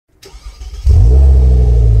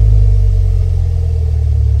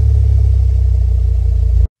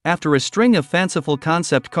After a string of fanciful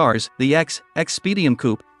concept cars, the X Expedium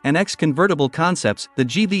Coupe, and X convertible concepts, the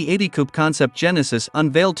GV80 Coupe concept Genesis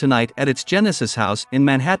unveiled tonight at its Genesis house in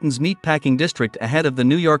Manhattan's meatpacking district ahead of the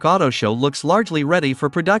New York Auto Show looks largely ready for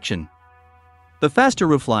production. The faster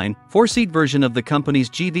roofline, four-seat version of the company's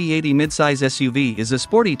GV80 midsize SUV is a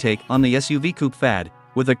sporty take on the SUV coupe fad,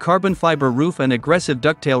 with a carbon fiber roof and aggressive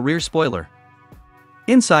ducktail rear spoiler.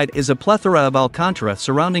 Inside is a plethora of Alcantara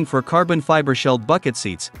surrounding for carbon fiber shelled bucket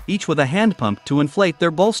seats, each with a hand pump to inflate their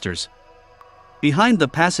bolsters. Behind the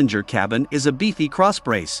passenger cabin is a beefy cross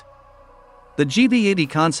brace. The GV80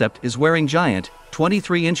 concept is wearing giant,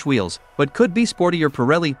 23-inch wheels, but could be sportier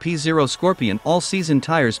Pirelli P0 Scorpion all-season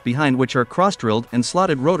tires behind which are cross-drilled and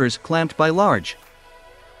slotted rotors clamped by large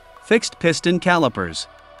fixed piston calipers.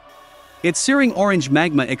 Its searing orange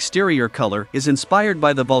magma exterior color is inspired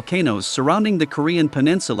by the volcanoes surrounding the Korean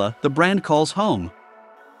peninsula the brand calls home.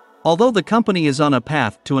 Although the company is on a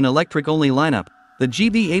path to an electric-only lineup, the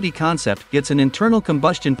GV80 concept gets an internal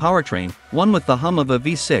combustion powertrain, one with the hum of a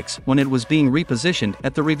V6 when it was being repositioned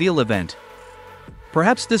at the reveal event.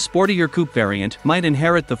 Perhaps this sportier coupe variant might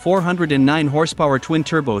inherit the 409 horsepower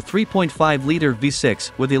twin-turbo 3.5-liter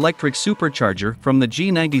V6 with electric supercharger from the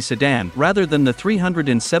G90 sedan rather than the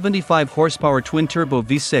 375 horsepower twin-turbo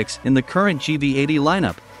V6 in the current GV80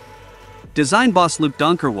 lineup. Design boss Luke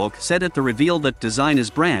Donkerwolke said at the reveal that design is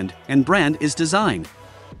brand, and brand is design.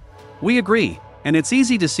 We agree, and it's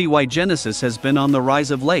easy to see why Genesis has been on the rise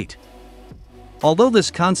of late. Although this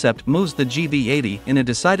concept moves the GV80 in a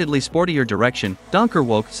decidedly sportier direction,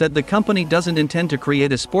 Donkerwolke said the company doesn't intend to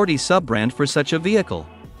create a sporty sub-brand for such a vehicle.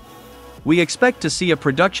 We expect to see a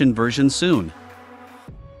production version soon.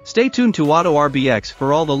 Stay tuned to Auto RBX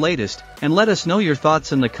for all the latest, and let us know your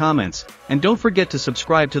thoughts in the comments, and don't forget to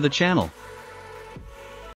subscribe to the channel.